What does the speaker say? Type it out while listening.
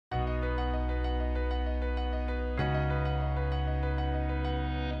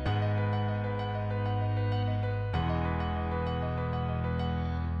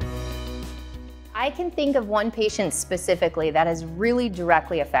I can think of one patient specifically that has really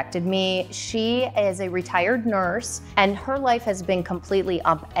directly affected me. She is a retired nurse, and her life has been completely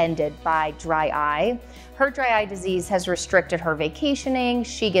upended by dry eye. Her dry eye disease has restricted her vacationing.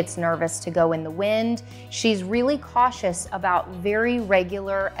 She gets nervous to go in the wind. She's really cautious about very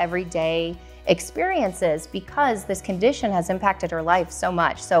regular, everyday experiences because this condition has impacted her life so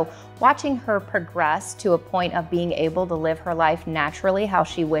much. So watching her progress to a point of being able to live her life naturally how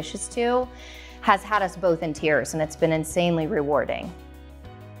she wishes to has had us both in tears, and it's been insanely rewarding.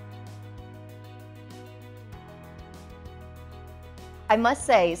 I must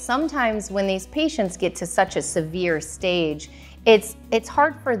say, sometimes when these patients get to such a severe stage, it's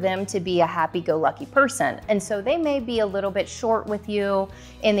hard for them to be a happy-go-lucky person. And so they may be a little bit short with you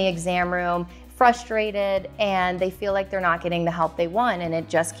in the exam room, frustrated, and they feel like they're not getting the help they want, and it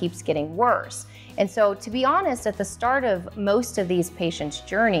just keeps getting worse. And so, to be honest, at the start of most of these patients'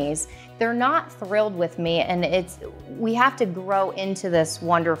 journeys, they're not thrilled with me, and we have to grow into this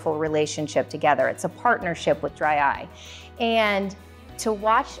wonderful relationship together. It's a partnership with dry eye. And to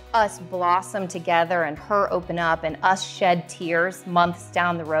watch us blossom together and her open up and us shed tears months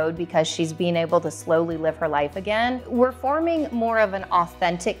down the road because she's being able to slowly live her life again, we're forming more of an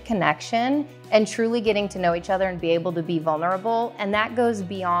authentic connection and truly getting to know each other and be able to be vulnerable. And that goes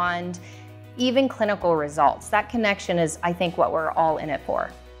beyond even clinical results. That connection is, I think, what we're all in it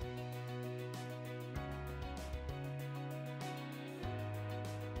for.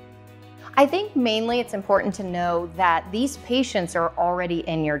 I think mainly it's important to know that these patients are already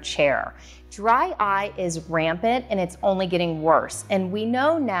in your chair. Dry eye is rampant and it's only getting worse. And we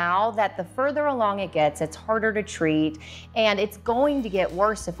know now that the further along it gets, it's harder to treat, and it's going to get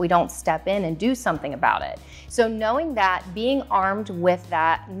worse if we don't step in and do something about it. So knowing that, being armed with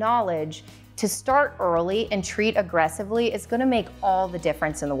that knowledge to start early and treat aggressively is going to make all the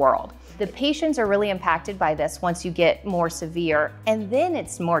difference in the world. The patients are really impacted by this once you get more severe, and then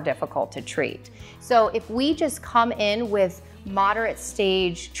it's more difficult to treat. So if we just come in with moderate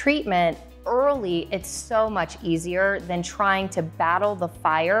stage treatment early, it's so much easier than trying to battle the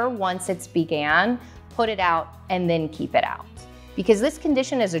fire once it's began, put it out, and then keep it out. Because this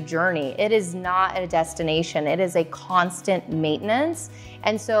condition is a journey. It is not a destination. It is a constant maintenance.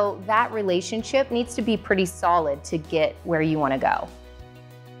 And so that relationship needs to be pretty solid to get where you want to go.